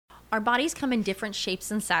Our bodies come in different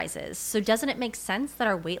shapes and sizes, so doesn't it make sense that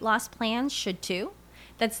our weight loss plans should too?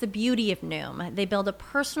 That's the beauty of Noom. They build a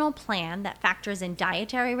personal plan that factors in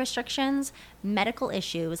dietary restrictions, medical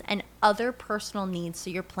issues, and other personal needs so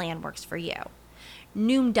your plan works for you.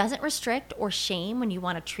 Noom doesn't restrict or shame when you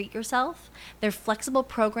want to treat yourself. Their flexible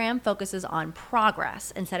program focuses on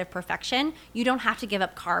progress instead of perfection. You don't have to give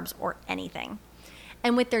up carbs or anything.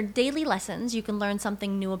 And with their daily lessons, you can learn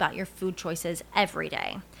something new about your food choices every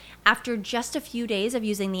day. After just a few days of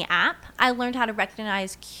using the app, I learned how to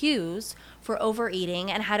recognize cues for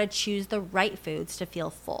overeating and how to choose the right foods to feel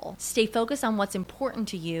full. Stay focused on what's important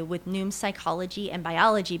to you with Noom's psychology and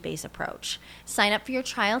biology-based approach. Sign up for your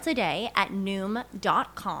trial today at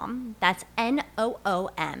Noom.com. That's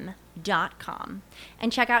Noom.com.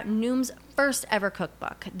 And check out Noom's first ever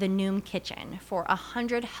cookbook, The Noom Kitchen, for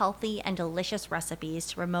 100 healthy and delicious recipes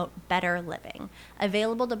to promote better living.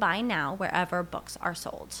 Available to buy now wherever books are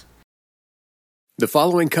sold. The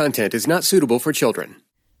following content is not suitable for children.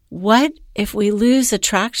 What if we lose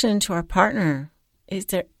attraction to our partner? Is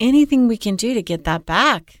there anything we can do to get that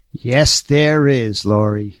back? Yes, there is,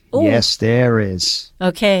 Lori. Ooh. Yes, there is.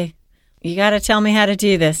 Okay. You got to tell me how to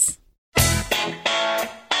do this.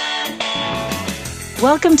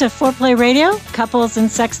 Welcome to Foreplay Radio, Couples and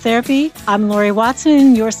Sex Therapy. I'm Lori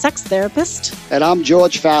Watson, your sex therapist. And I'm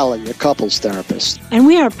George Fowler, your couples therapist. And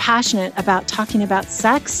we are passionate about talking about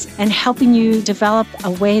sex and helping you develop a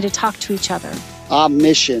way to talk to each other. Our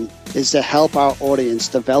mission is to help our audience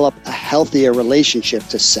develop a healthier relationship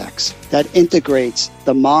to sex that integrates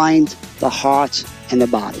the mind, the heart, and the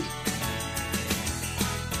body.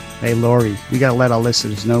 Hey, Lori, we got to let our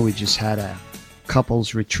listeners know we just had a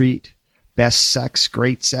couples retreat. Best sex,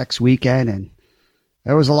 great sex weekend, and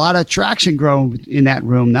there was a lot of attraction growing in that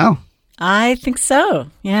room, no? I think so.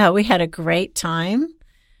 Yeah, we had a great time. A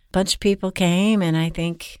bunch of people came, and I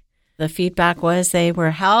think the feedback was they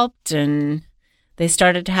were helped, and they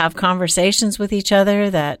started to have conversations with each other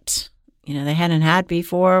that, they hadn't had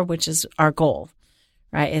before, which is our goal,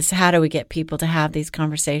 right? Is how do we get people to have these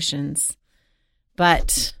conversations?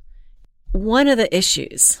 But one of the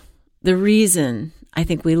issues, the reason I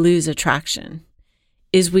think we lose attraction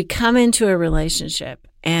is we come into a relationship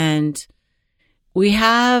and we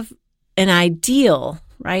have an ideal,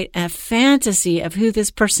 right? A fantasy of who this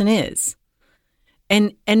person is.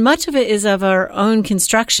 And much of it is of our own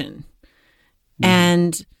construction.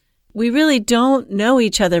 And we really don't know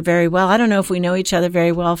each other very well. I don't know if we know each other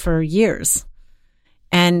very well for years.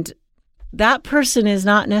 And that person is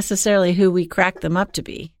not necessarily who we crack them up to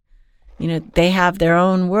be. They have their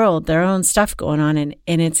own world, their own stuff going on, and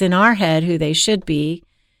it's in our head who they should be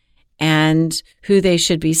and who they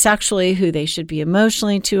should be sexually, who they should be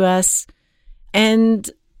emotionally to us. And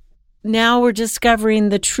now we're discovering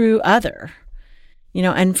the true other,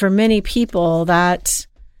 and for many people that,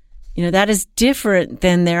 that is different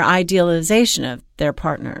than their idealization of their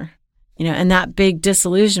partner, and that big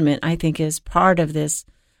disillusionment, I think, is part of this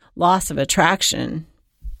loss of attraction.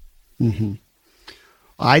 Mm-hmm.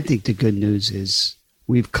 I think the good news is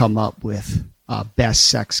we've come up with Best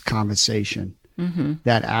Sex Conversation,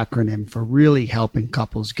 that acronym for really helping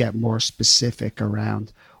couples get more specific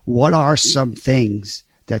around what are some things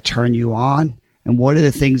that turn you on and what are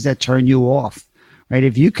the things that turn you off, right?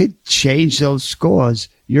 If you could change those scores,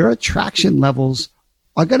 your attraction levels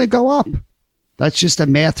are going to go up. That's just a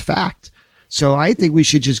math fact. So I think we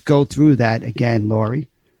should just go through that again, Lori.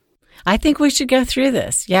 I think we should go through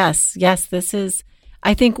this. Yes, this is...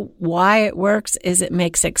 I think why it works is it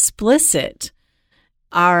makes explicit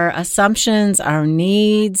our assumptions, our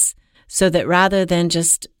needs, so that rather than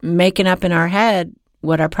just making up in our head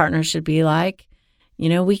what our partner should be like,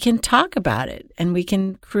 we can talk about it and we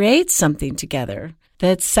can create something together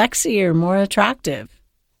that's sexier, more attractive.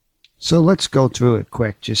 So let's go through it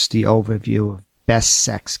quick, just the overview of Best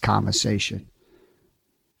Sex Conversation.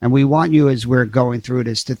 And we want you, as we're going through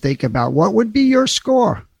this, to think about what would be your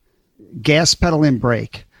score. Gas pedal and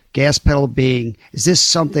brake. Gas pedal being, is this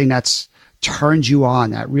something that's turns you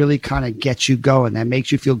on, that really kind of gets you going, that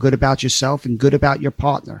makes you feel good about yourself and good about your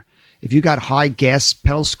partner? If you got high gas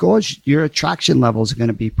pedal scores, your attraction levels are going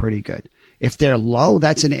to be pretty good. If they're low,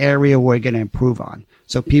 that's an area we're going to improve on.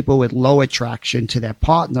 So people with low attraction to their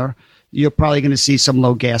partner, you're probably going to see some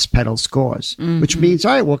low gas pedal scores, which means,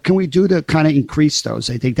 all right, what can we do to kind of increase those?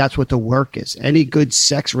 I think that's what the work is. Any good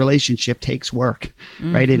sex relationship takes work,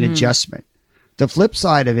 right? An adjustment. The flip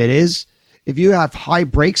side of it is if you have high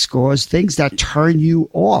brake scores, things that turn you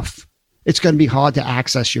off, it's going to be hard to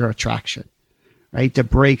access your attraction, right? The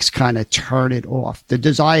brakes kind of turn it off. The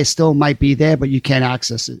desire still might be there, but you can't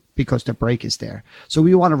access it because the brake is there. So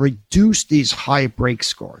we want to reduce these high brake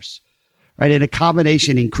scores, right? In a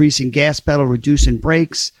combination, increasing gas pedal, reducing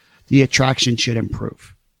brakes, the attraction should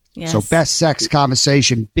improve. Yes. So best sex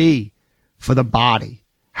conversation, B, for the body.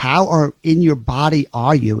 How in your body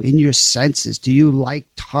are you, in your senses? Do you like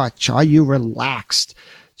touch? Are you relaxed?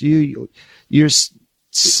 Do you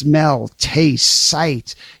smell, taste,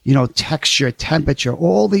 sight, texture, temperature,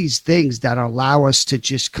 all these things that allow us to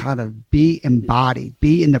just kind of be embodied,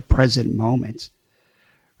 be in the present moment,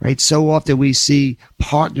 right? So often we see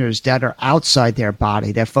partners that are outside their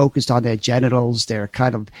body. They're focused on their genitals. They're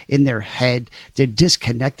kind of in their head. They're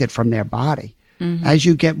disconnected from their body. Mm-hmm. As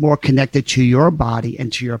you get more connected to your body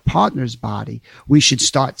and to your partner's body, we should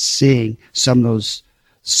start seeing some of those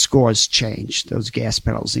scores change, those gas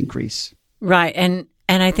pedals increase. Right. And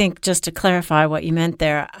I think just to clarify what you meant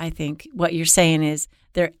there, I think what you're saying is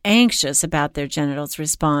they're anxious about their genitals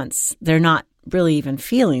response. They're not really even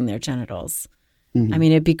feeling their genitals. Mm-hmm. I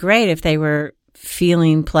mean, it'd be great if they were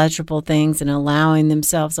feeling pleasurable things and allowing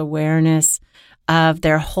themselves awareness of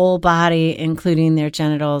their whole body, including their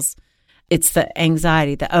genitals. It's the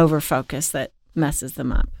anxiety, the overfocus that messes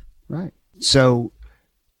them up. Right. So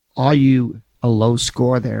are you a low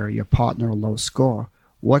score there, your partner a low score?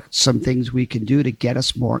 What some things we can do to get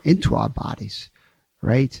us more into our bodies,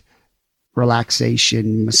 right?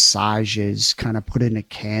 Relaxation, massages, kind of put in a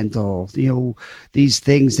candle, these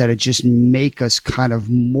things that are just make us kind of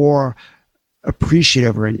more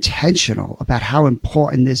appreciative or intentional about how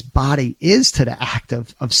important this body is to the act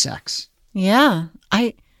of sex. Yeah.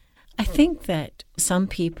 I think that some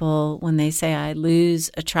people, when they say I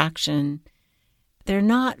lose attraction, they're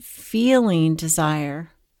not feeling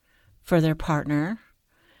desire for their partner,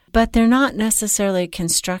 but they're not necessarily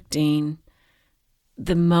constructing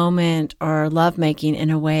the moment or lovemaking in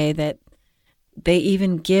a way that they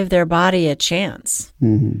even give their body a chance,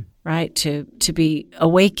 mm-hmm. right? To be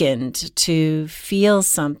awakened, to feel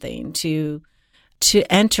something, to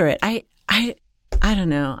enter it. I don't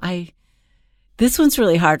know. This one's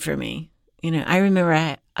really hard for me. I remember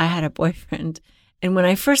I had a boyfriend, and when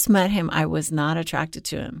I first met him, I was not attracted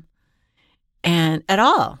to him, and at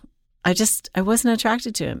all. I wasn't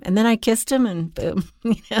attracted to him. And then I kissed him and boom,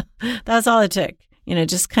 that's all it took.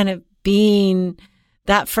 Just kind of being,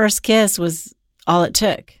 that first kiss was all it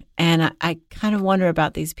took. And I kind of wonder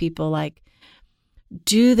about these people, like,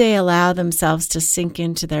 do they allow themselves to sink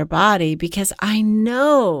into their body? Because I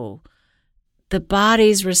know the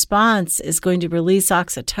body's response is going to release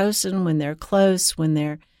oxytocin when they're close, when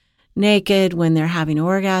they're naked, when they're having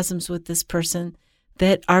orgasms with this person,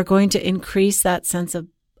 that are going to increase that sense of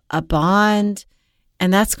a bond,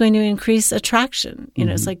 and that's going to increase attraction. Mm-hmm.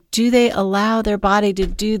 It's like, do they allow their body to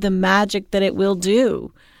do the magic that it will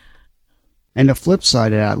do? And the flip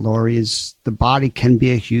side of that, Lori, is the body can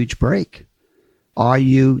be a huge break. Are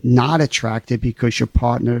you not attracted because your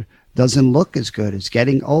partner doesn't look as good, is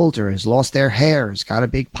getting older, has lost their hair, has got a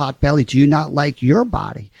big pot belly? Do you not like your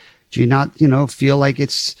body? Do you not, feel like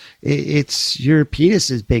it's your penis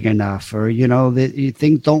is big enough, or, that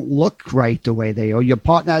things don't look right the way they are? Your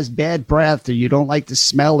partner has bad breath, or you don't like the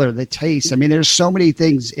smell or the taste. I mean, there's so many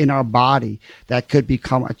things in our body that could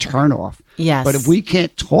become a turnoff. Yes. But if we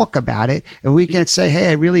can't talk about it, and we can't say,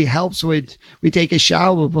 hey, it really helps when we take a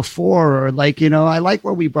shower before, or like, I like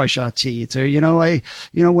when we brush our teeth, or,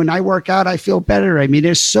 when I work out, I feel better. I mean,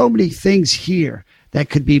 there's so many things here that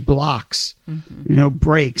could be blocks, mm-hmm.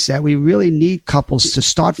 Breaks, that we really need couples to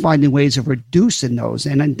start finding ways of reducing those.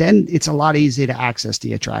 And then it's a lot easier to access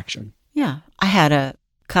the attraction. Yeah. I had a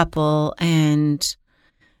couple, and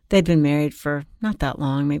they'd been married for not that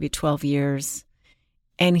long, maybe 12 years.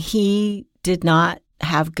 And he did not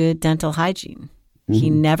have good dental hygiene. Mm-hmm. He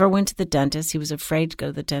never went to the dentist. He was afraid to go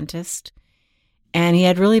to the dentist. And he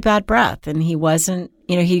had really bad breath. And he wasn't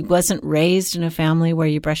raised in a family where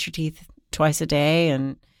you brush your teeth twice a day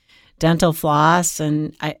and dental floss,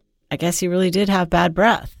 and I guess he really did have bad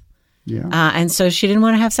breath. Yeah. And so she didn't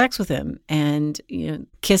want to have sex with him, and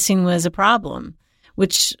kissing was a problem,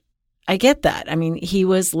 which I get that. I mean, he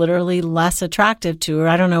was literally less attractive to her.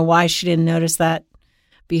 I don't know why she didn't notice that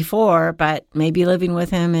before, but maybe living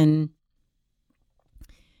with him and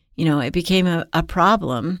it became a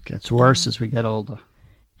problem. Gets worse as we get older.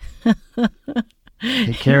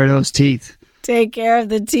 Take care of those teeth. Take care of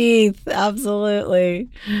the teeth. Absolutely.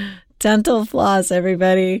 Dental floss,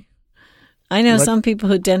 everybody. I know some people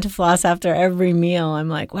who dental floss after every meal. I'm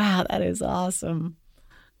like, wow, that is awesome.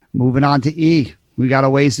 Moving on to E. We got a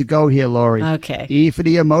ways to go here, Lori. Okay. E for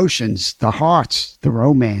the emotions, the hearts, the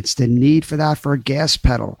romance, the need for that for a gas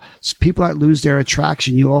pedal. So people that lose their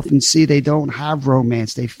attraction, you often see they don't have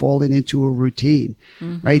romance. They fall into a routine,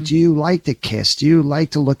 right? Do you like to kiss? Do you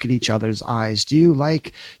like to look at each other's eyes? Do you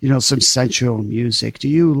like, some sensual music? Do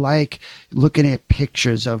you like looking at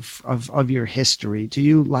pictures of your history? Do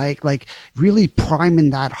you like really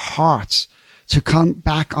priming that heart to come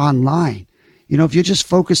back online? If you're just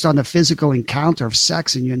focused on the physical encounter of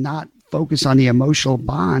sex and you're not focused on the emotional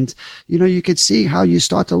bond, you could see how you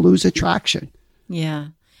start to lose attraction. Yeah.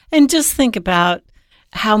 And just think about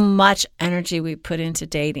how much energy we put into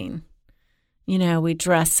dating. We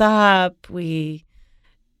dress up, we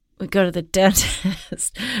go to the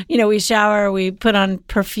dentist, we shower, we put on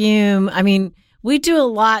perfume. I mean, we do a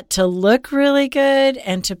lot to look really good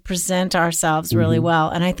and to present ourselves really well.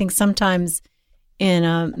 And I think sometimes in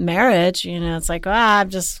a marriage, it's like, I'm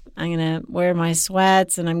going to wear my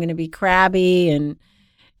sweats and I'm going to be crabby and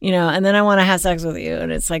then I want to have sex with you.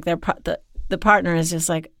 And it's like the partner is just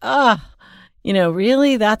like,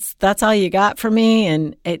 really? That's all you got for me?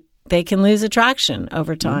 And they can lose attraction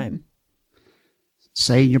over time.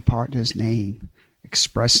 Saying your partner's name,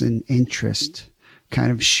 expressing interest,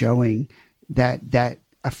 kind of showing that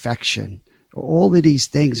affection. All of these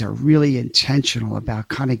things are really intentional about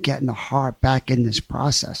kind of getting the heart back in this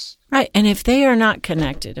process. Right. And if they are not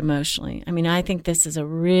connected emotionally, I think this is a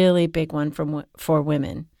really big one for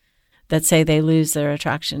women that say they lose their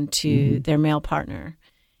attraction to their male partner.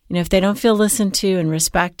 If they don't feel listened to and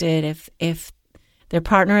respected, if their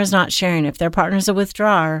partner is not sharing, if their partner is a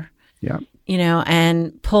withdrawer,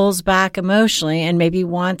 and pulls back emotionally and maybe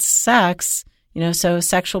wants sex, so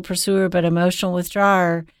sexual pursuer but emotional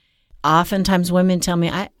withdrawer, oftentimes women tell me,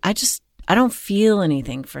 I don't feel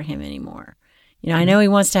anything for him anymore. I know he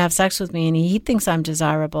wants to have sex with me and he thinks I'm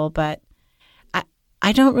desirable, but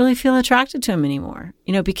I don't really feel attracted to him anymore,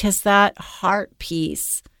 because that heart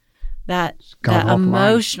piece, that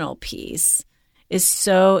emotional piece is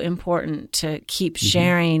so important to keep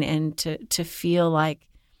sharing and to feel like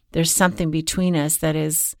there's something between us that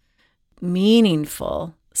is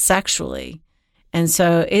meaningful sexually. And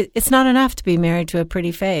so it's not enough to be married to a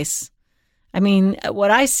pretty face.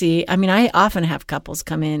 What I see, I often have couples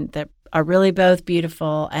come in that are really both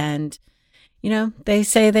beautiful and, they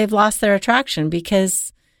say they've lost their attraction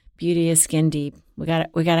because beauty is skin deep. We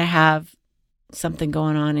got to have something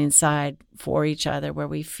going on inside for each other where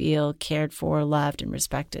we feel cared for, loved, and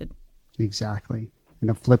respected. Exactly. And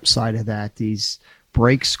the flip side of that, these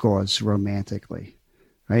break scores romantically,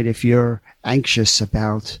 right? If you're anxious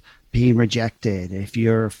about being rejected, if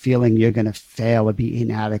you're feeling you're going to fail or be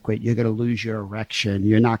inadequate, you're going to lose your erection,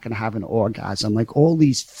 you're not going to have an orgasm, like all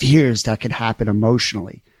these fears that could happen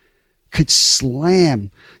emotionally could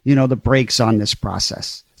slam, the brakes on this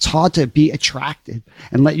process. It's hard to be attracted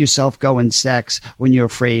and let yourself go in sex when you're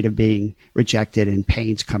afraid of being rejected and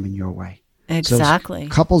pain's coming your way. Exactly. So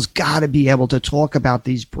couples got to be able to talk about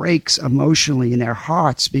these breaks emotionally in their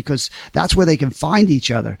hearts, because that's where they can find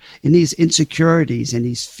each other in these insecurities and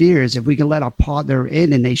these fears. If we can let our partner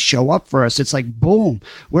in and they show up for us, it's like, boom,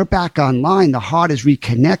 we're back online. The heart is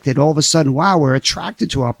reconnected. All of a sudden, wow, we're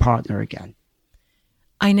attracted to our partner again.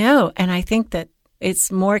 I know. And I think that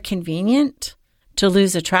it's more convenient to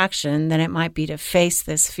lose attraction than it might be to face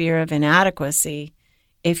this fear of inadequacy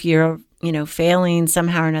if you're failing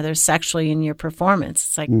somehow or another sexually in your performance.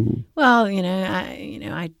 It's like, well,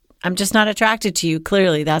 I'm just not attracted to you.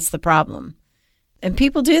 Clearly, that's the problem. And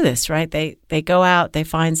people do this, right? They go out, they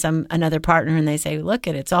find another partner, and they say, look,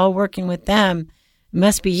 it's all working with them. It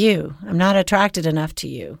must be you. I'm not attracted enough to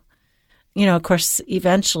you. Of course,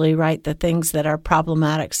 eventually, right, the things that are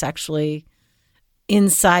problematic sexually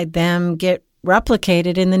inside them get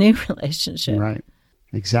replicated in the new relationship. Right.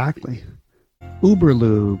 Exactly.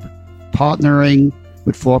 Uberlube, partnering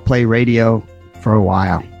with Foreplay Radio for a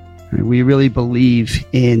while. We really believe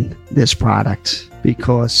in this product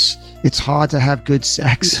because it's hard to have good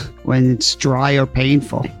sex when it's dry or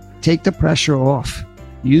painful. Take the pressure off.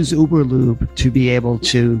 Use Uberlube to be able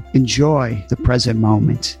to enjoy the present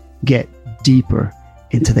moment. Get deeper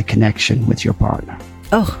into the connection with your partner.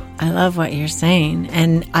 Oh, I love what you're saying.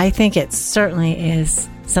 And I think it certainly is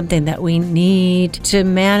something that we need to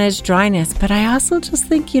manage dryness. But I also just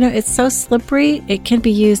think, it's so slippery. It can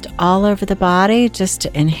be used all over the body just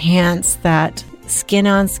to enhance that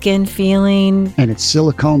skin-on-skin feeling. And it's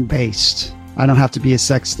silicone-based. I don't have to be a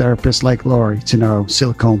sex therapist like Lori to know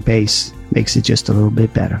silicone-based makes it just a little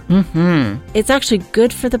bit better. It's actually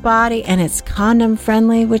good for the body, and it's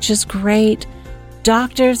condom-friendly, which is great.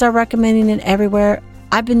 Doctors are recommending it everywhere.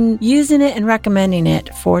 I've been using it and recommending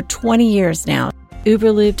it for 20 years now.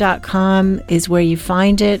 Uberlube.com is where you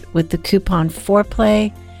find it with the coupon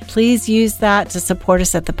Foreplay. Please use that to support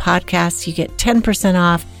us at the podcast. You get 10%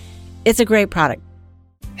 off. It's a great product.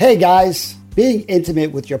 Hey guys, being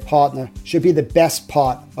intimate with your partner should be the best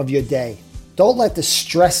part of your day. Don't let the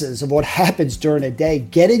stresses of what happens during a day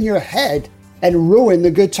get in your head and ruin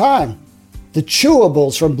the good time. The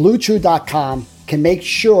chewables from BlueChew.com can make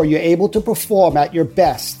sure you're able to perform at your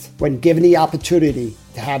best when given the opportunity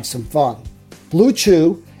to have some fun. Blue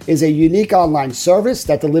Chew is a unique online service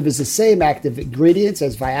that delivers the same active ingredients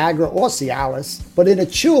as Viagra or Cialis, but in a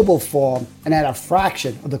chewable form and at a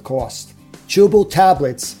fraction of the cost. Chewable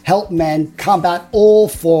tablets help men combat all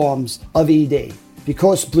forms of ED.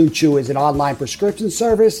 Because Blue Chew is an online prescription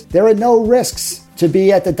service, there are no risks to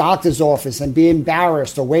be at the doctor's office and be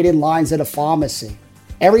embarrassed or wait in lines at a pharmacy.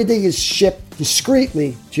 Everything is shipped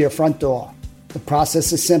discreetly to your front door. The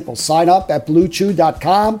process is simple. Sign up at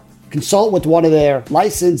BlueChew.com, consult with one of their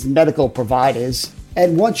licensed medical providers,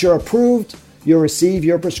 and once you're approved, you'll receive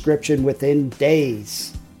your prescription within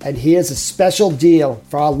days. And here's a special deal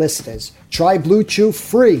for our listeners. Try Blue Chew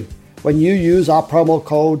free when you use our promo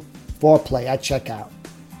code Foreplay at checkout.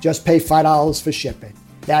 Just pay $5 for shipping.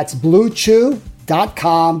 That's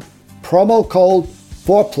BlueChew.com, promo code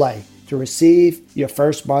Foreplay to receive your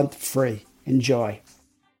first month free. Enjoy.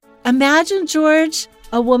 Imagine, George,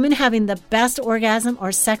 a woman having the best orgasm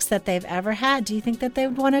or sex that they've ever had. Do you think that they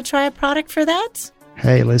would want to try a product for that?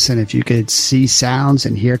 Hey, listen, if you could see sounds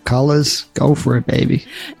and hear colors, go for it, baby.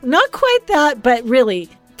 Not quite that, but really.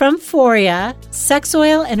 From Foria, Sex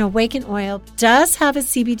Oil and Awaken Oil does have a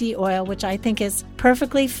CBD oil, which I think is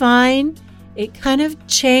perfectly fine. It kind of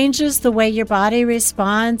changes the way your body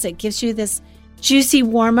responds. It gives you this juicy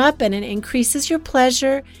warm-up and it increases your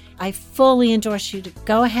pleasure. I fully endorse you to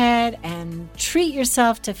go ahead and treat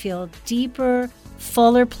yourself to feel deeper,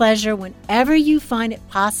 fuller pleasure whenever you find it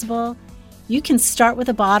possible. You can start with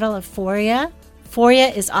a bottle of Foria.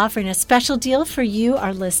 Foria is offering a special deal for you,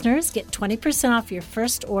 our listeners. Get 20% off your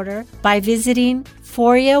first order by visiting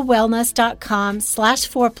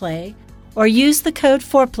ForiaWellness.com/foreplay or use the code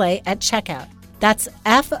Foreplay at checkout. That's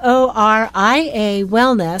FORIA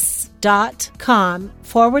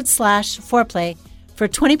Wellness.com/foreplay. For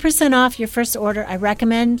 20% off your first order, I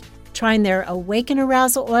recommend trying their Awaken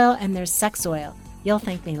Arousal Oil and their Sex Oil. You'll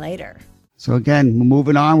thank me later. So again,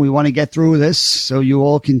 moving on, we want to get through this so you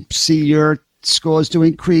all can see your scores to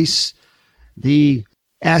increase. The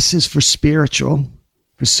S is for spiritual.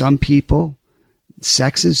 For some people,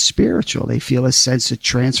 sex is spiritual. They feel a sense of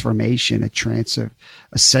transformation, a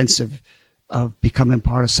sense of becoming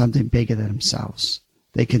part of something bigger than themselves.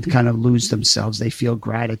 They can kind of lose themselves. They feel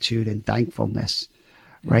gratitude and thankfulness,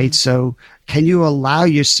 right? So can you allow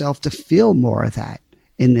yourself to feel more of that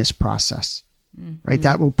in this process, right?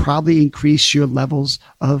 That will probably increase your levels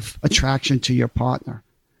of attraction to your partner.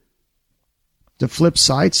 The flip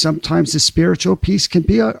side, sometimes the spiritual piece can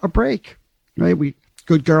be a break, right?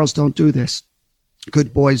 Good girls don't do this.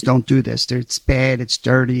 Good boys don't do this. It's bad. It's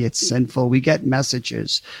dirty. It's sinful. We get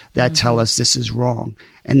messages that tell us this is wrong.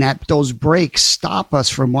 And that those breaks stop us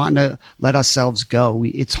from wanting to let ourselves go.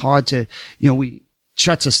 It's hard to,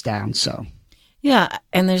 shuts us down. So, yeah.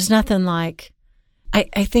 And there's nothing like,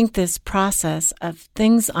 I think this process of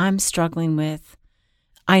things I'm struggling with,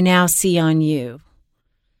 I now see on you.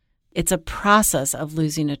 It's a process of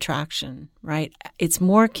losing attraction, right? It's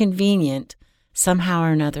more convenient somehow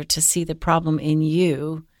or another to see the problem in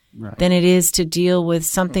you than it is to deal with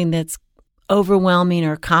something that's overwhelming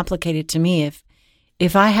or complicated to me.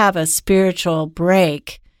 If I have a spiritual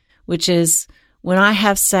break, which is when I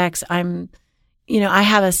have sex, I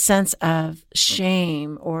have a sense of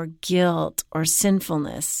shame or guilt or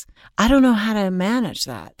sinfulness. I don't know how to manage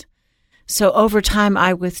that. So over time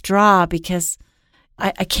I withdraw because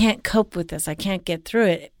I can't cope with this. I can't get through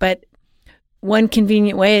it. But one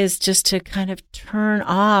convenient way is just to kind of turn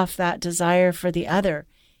off that desire for the other.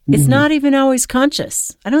 It's not even always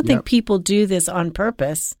conscious. I don't think people do this on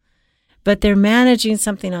purpose, but they're managing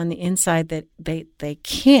something on the inside that they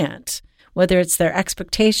can't, whether it's their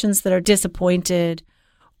expectations that are disappointed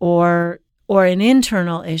or an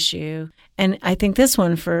internal issue. And I think this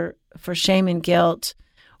one for shame and guilt,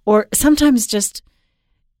 or sometimes just,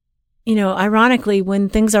 ironically, when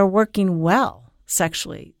things are working well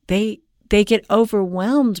sexually, they get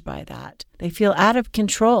overwhelmed by that. They feel out of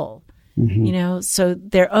control, so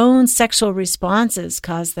their own sexual responses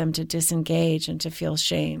cause them to disengage and to feel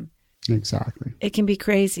shame. Exactly. It can be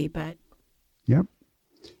crazy, but. Yep.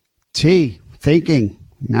 T, thinking.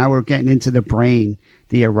 Now we're getting into the brain,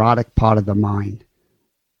 the erotic part of the mind.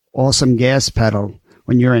 Awesome gas pedal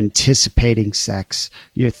when you're anticipating sex.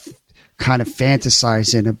 You're kind of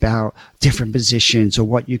fantasizing about different positions or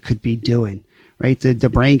what you could be doing, right? The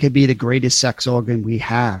brain could be the greatest sex organ we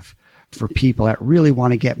have for people that really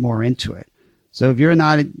want to get more into it. So if you're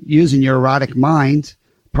not using your erotic mind,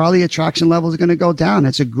 probably attraction level is going to go down.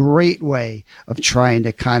 It's a great way of trying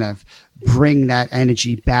to kind of bring that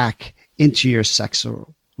energy back into your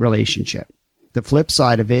sexual relationship. The flip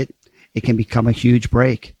side of it, it can become a huge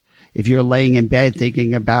break. If you're laying in bed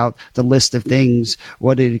thinking about the list of things,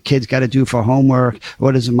 what do the kids got to do for homework?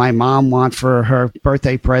 What does my mom want for her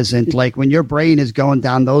birthday present? Like when your brain is going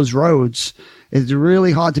down those roads, it's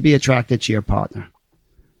really hard to be attracted to your partner.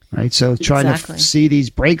 Right. So trying to see these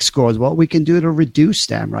break scores, what we can do to reduce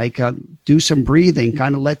them, right? Do some breathing,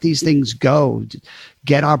 kind of let these things go,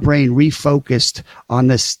 get our brain refocused on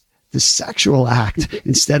the sexual act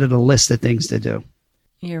instead of the list of things to do.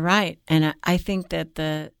 You're right. And I think that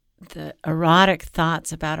the erotic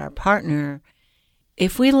thoughts about our partner,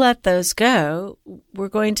 if we let those go, we're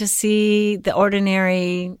going to see the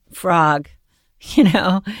ordinary frog,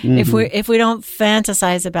 Mm-hmm. If we don't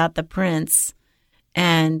fantasize about the prince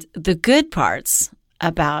and the good parts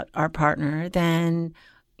about our partner, then,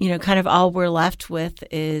 kind of all we're left with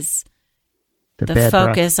is the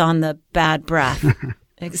focus on the bad breath.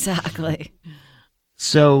 Exactly.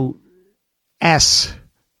 So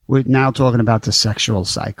we're now talking about the sexual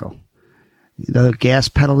cycle. The gas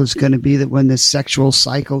pedal is going to be that when the sexual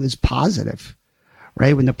cycle is positive,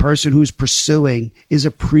 right? When the person who's pursuing is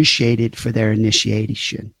appreciated for their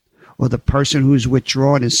initiation, or the person who's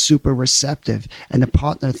withdrawn is super receptive and the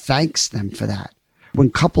partner thanks them for that. When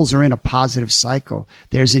couples are in a positive cycle,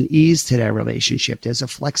 there's an ease to their relationship. There's a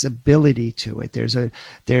flexibility to it.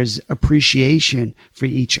 There's appreciation for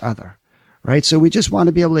each other, right? So we just want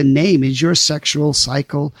to be able to name, is your sexual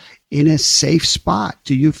cycle in a safe spot?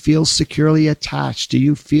 Do you feel securely attached? Do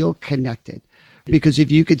you feel connected? Because if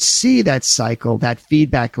you could see that cycle, that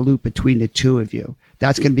feedback loop between the two of you,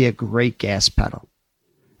 that's going to be a great gas pedal.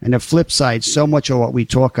 And the flip side, so much of what we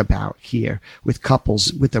talk about here with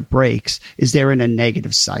couples, with the breaks, is they're in a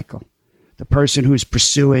negative cycle. The person who's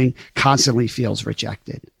pursuing constantly feels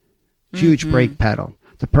rejected. Huge brake pedal.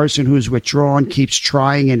 The person who's withdrawn keeps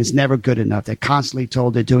trying and is never good enough. They're constantly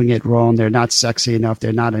told they're doing it wrong. They're not sexy enough.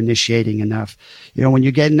 They're not initiating enough. When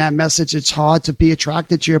you're getting that message, it's hard to be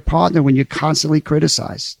attracted to your partner when you're constantly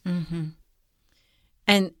criticized. Mm-hmm.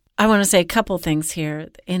 And I want to say a couple things here.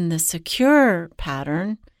 In the secure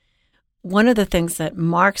pattern, one of the things that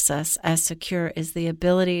marks us as secure is the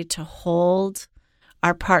ability to hold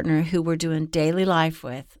our partner who we're doing daily life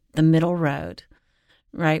with, the middle road,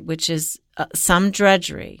 right, which is some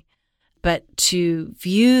drudgery, but to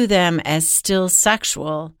view them as still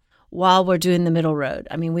sexual while we're doing the middle road.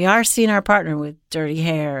 I mean, we are seeing our partner with dirty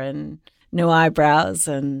hair and no eyebrows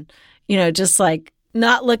and, just like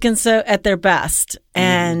not looking so at their best.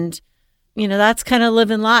 And that's kind of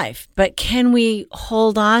living life. But can we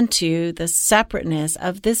hold on to the separateness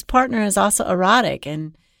of this partner is also erotic,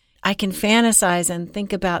 and I can fantasize and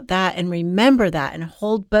think about that and remember that and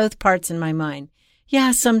hold both parts in my mind.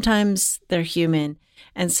 Yeah, sometimes they're human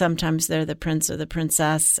and sometimes they're the prince or the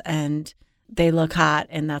princess and they look hot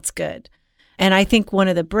and that's good. And I think one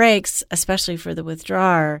of the breaks, especially for the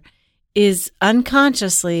withdrawer, is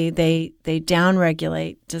unconsciously they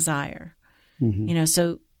downregulate desire. Mm-hmm.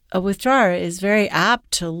 So a withdrawer is very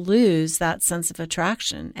apt to lose that sense of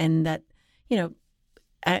attraction, and that,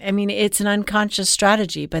 I mean, it's an unconscious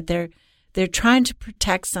strategy, but they're trying to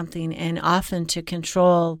protect something and often to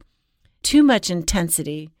control too much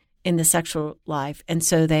intensity in the sexual life. And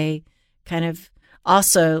so they kind of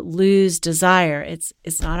also lose desire.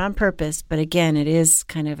 It's not on purpose, but again, it is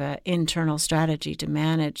kind of an internal strategy to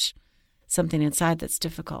manage something inside that's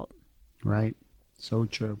difficult. Right. So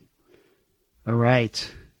true. All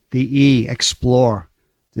right. The E, explore.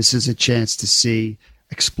 This is a chance to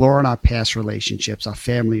explore in our past relationships, our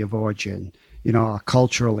family of origin, our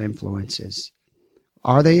cultural influences.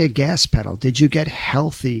 Are they a gas pedal? Did you get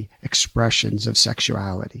healthy expressions of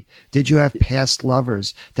sexuality? Did you have past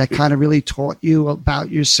lovers that kind of really taught you about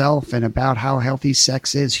yourself and about how healthy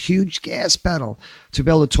sex is? Huge gas pedal to be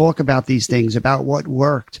able to talk about these things, about what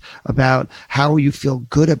worked, about how you feel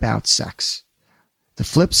good about sex. The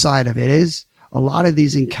flip side of it is a lot of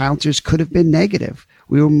these encounters could have been negative.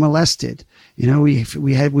 We were molested.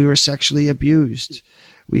 We were sexually abused.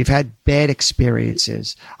 We've had bad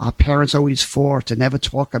experiences. Our parents always fought to never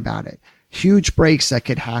talk about it. Huge breaks that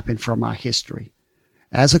could happen from our history.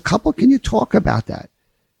 As a couple, can you talk about that?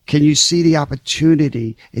 Can you see the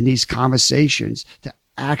opportunity in these conversations to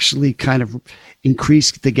actually kind of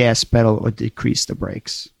increase the gas pedal or decrease the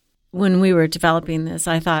brakes? When we were developing this,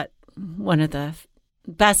 I thought one of the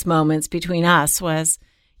best moments between us was,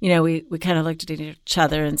 we kind of looked at each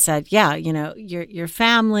other and said, yeah, your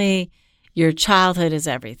family, your childhood is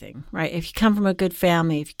everything, right? If you come from a good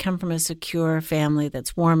family, if you come from a secure family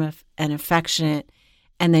that's warm and affectionate,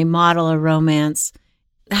 and they model a romance,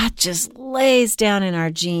 that just lays down in our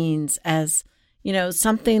genes as,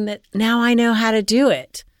 something that now I know how to do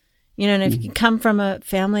it. And if you come from a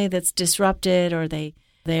family that's disrupted, or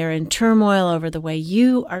they're in turmoil over the way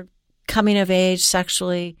you are coming of age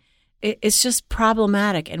sexually, it's just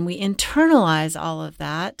problematic. And we internalize all of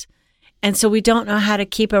that. And so we don't know how to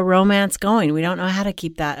keep a romance going. We don't know how to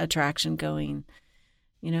keep that attraction going.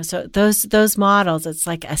 So those models, it's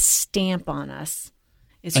like a stamp on us.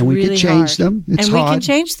 It's and we really can change hard. them. It's and hard. We can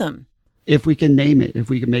change them. If we can name it, if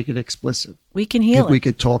we can make it explicit. We can heal it. If we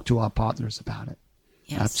could talk to our partners about it.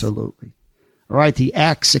 Yes. Absolutely. All right, the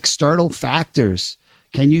X, external factors.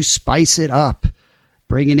 Can you spice it up?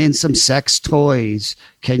 Bringing in some sex toys.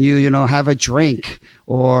 Can you, have a drink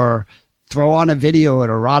or throw on a video, an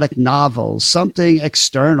erotic novel, something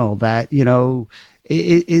external that,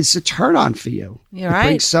 is a turn on for you. You're It right.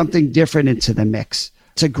 brings something different into the mix.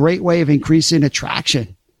 It's a great way of increasing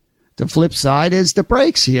attraction. The flip side is the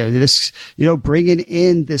brakes here. This, bringing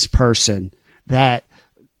in this person that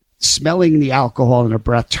smelling the alcohol in their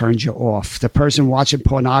breath turns you off. The person watching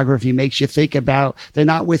pornography makes you think about they're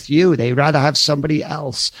not with you. They'd rather have somebody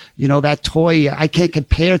else. That toy, I can't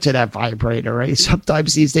compare to that vibrator, right?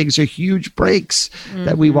 Sometimes these things are huge breaks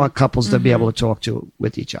that we want couples to be able to talk to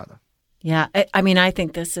with each other. Yeah. I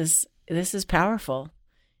think this is powerful.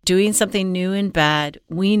 Doing something new in bed,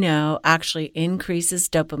 we know actually increases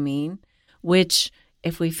dopamine, which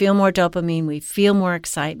if we feel more dopamine, we feel more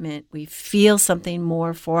excitement, we feel something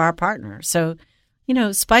more for our partner. So,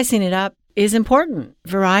 spicing it up is important.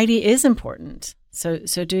 Variety is important. So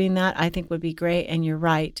doing that, I think, would be great. And you're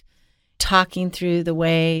right. Talking through the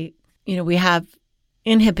way, we have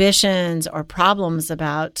inhibitions or problems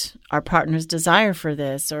about our partner's desire for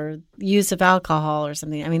this or use of alcohol or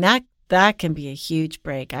something. That can be a huge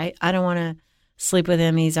break. I don't want to sleep with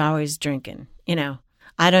him. He's always drinking.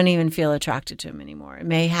 I don't even feel attracted to him anymore. It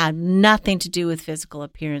may have nothing to do with physical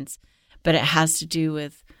appearance, but it has to do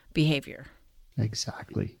with behavior.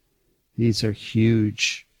 Exactly. These are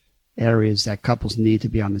huge areas that couples need to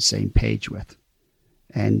be on the same page with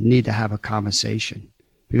and need to have a conversation.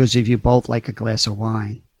 Because if you both like a glass of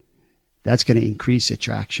wine, that's going to increase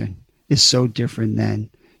attraction. It's so different than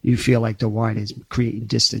you feel like the wine is creating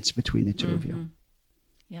distance between the two of you.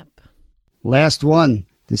 Yep. Last one,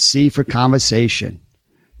 the C for conversation.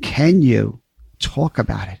 Can you talk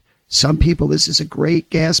about it? Some people, this is a great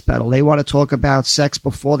gas pedal. They want to talk about sex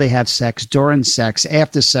before they have sex, during sex,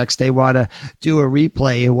 after sex. They want to do a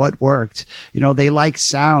replay of what worked. They like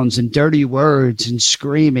sounds and dirty words and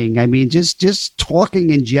screaming. Just talking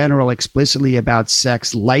in general explicitly about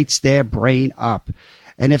sex lights their brain up.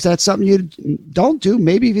 And if that's something you don't do,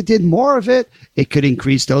 maybe if you did more of it, it could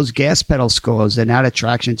increase those gas pedal scores and that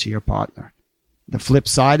attraction to your partner. The flip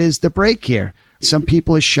side is the break here. Some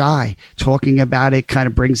people are shy. Talking about it kind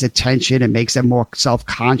of brings attention and makes them more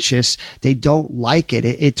self-conscious. They don't like it.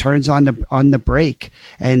 It turns on the brake,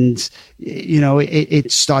 and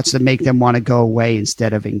it starts to make them want to go away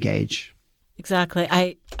instead of engage. Exactly.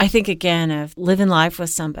 I think again of living life with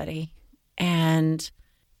somebody, and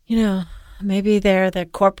maybe they're the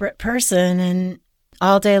corporate person, and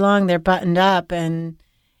all day long they're buttoned up, and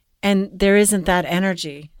there isn't that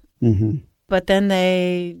energy. Mm-hmm. But then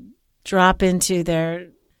they drop into their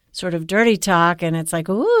sort of dirty talk, and it's like,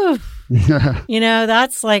 ooh,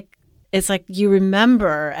 that's like, it's like you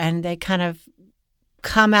remember, and they kind of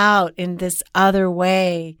come out in this other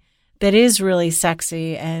way that is really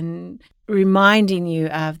sexy and reminding you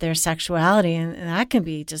of their sexuality. And that can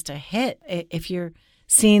be just a hit if you're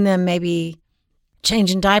seeing them maybe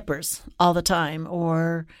changing diapers all the time,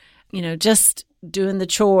 or, just doing the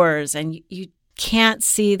chores, and you can't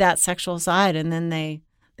see that sexual side, and then they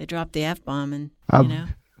drop the F-bomb, and I'm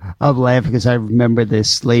laughing because I remember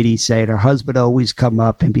this lady saying her husband always come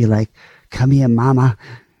up and be like, "Come here, mama.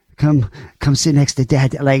 Come sit next to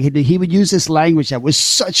dad." Like, he would use this language that was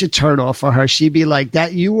such a turnoff for her. She'd be like,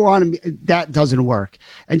 "That you want me? That doesn't work."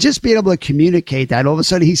 And just being able to communicate that, all of a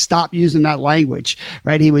sudden he stopped using that language,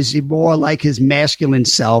 right? He was more like his masculine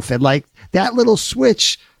self, and like that little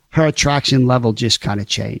switch, her attraction level just kind of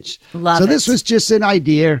changed. Love it. This was just an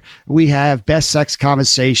idea. We have best sex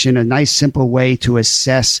conversation, a nice simple way to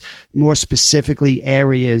assess more specifically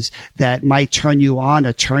areas that might turn you on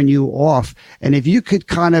or turn you off. And if you could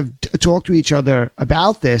kind of talk to each other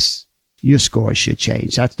about this, your score should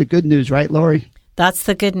change. That's the good news, right, Lori? That's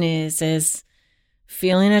the good news, is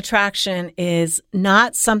feeling attraction is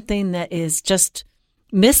not something that is just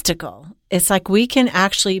mystical. It's like we can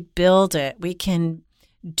actually build it. We can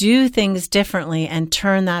do things differently and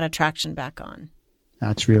turn that attraction back on.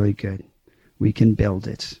 That's really good. We can build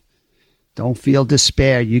it. Don't feel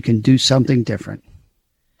despair. You can do something different.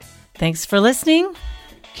 Thanks for listening.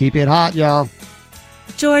 Keep it hot, y'all.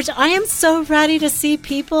 George, I am so ready to see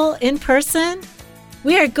people in person.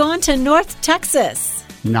 We are going to North Texas.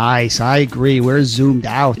 Nice. I agree. We're zoomed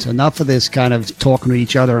out. Enough of this kind of talking to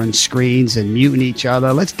each other on screens and muting each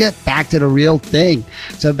other. Let's get back to the real thing.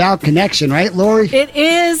 It's about connection, right, Lori? It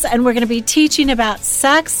is. And we're going to be teaching about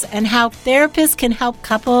sex and how therapists can help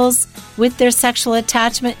couples with their sexual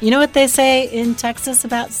attachment. You know what they say in Texas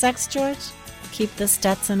about sex, George? Keep the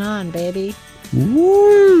Stetson on, baby.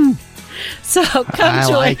 Woo! So come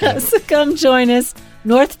join us. Come join us.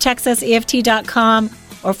 NorthTexasEFT.com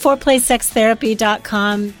or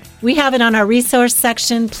foreplaysextherapy.com. We have it on our resource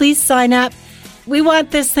section. Please sign up. We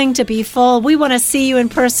want this thing to be full. We want to see you in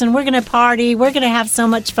person. We're going to party. We're going to have so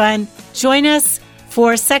much fun. Join us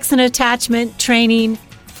for sex and attachment training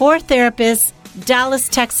for therapists, Dallas,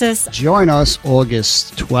 Texas. Join us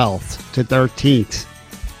August 12th to 13th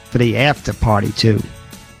for the after party, too.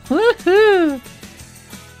 Woohoo!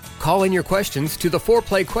 Call in your questions to the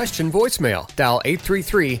Foreplay question voicemail. Dial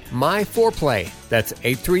 833-MY-4PLAY. That's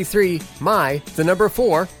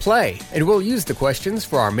 833-MY-4-PLAY. And we'll use the questions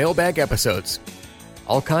for our mailbag episodes.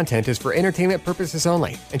 All content is for entertainment purposes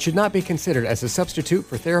only and should not be considered as a substitute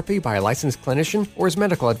for therapy by a licensed clinician or as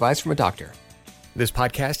medical advice from a doctor. This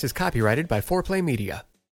podcast is copyrighted by Foreplay Media.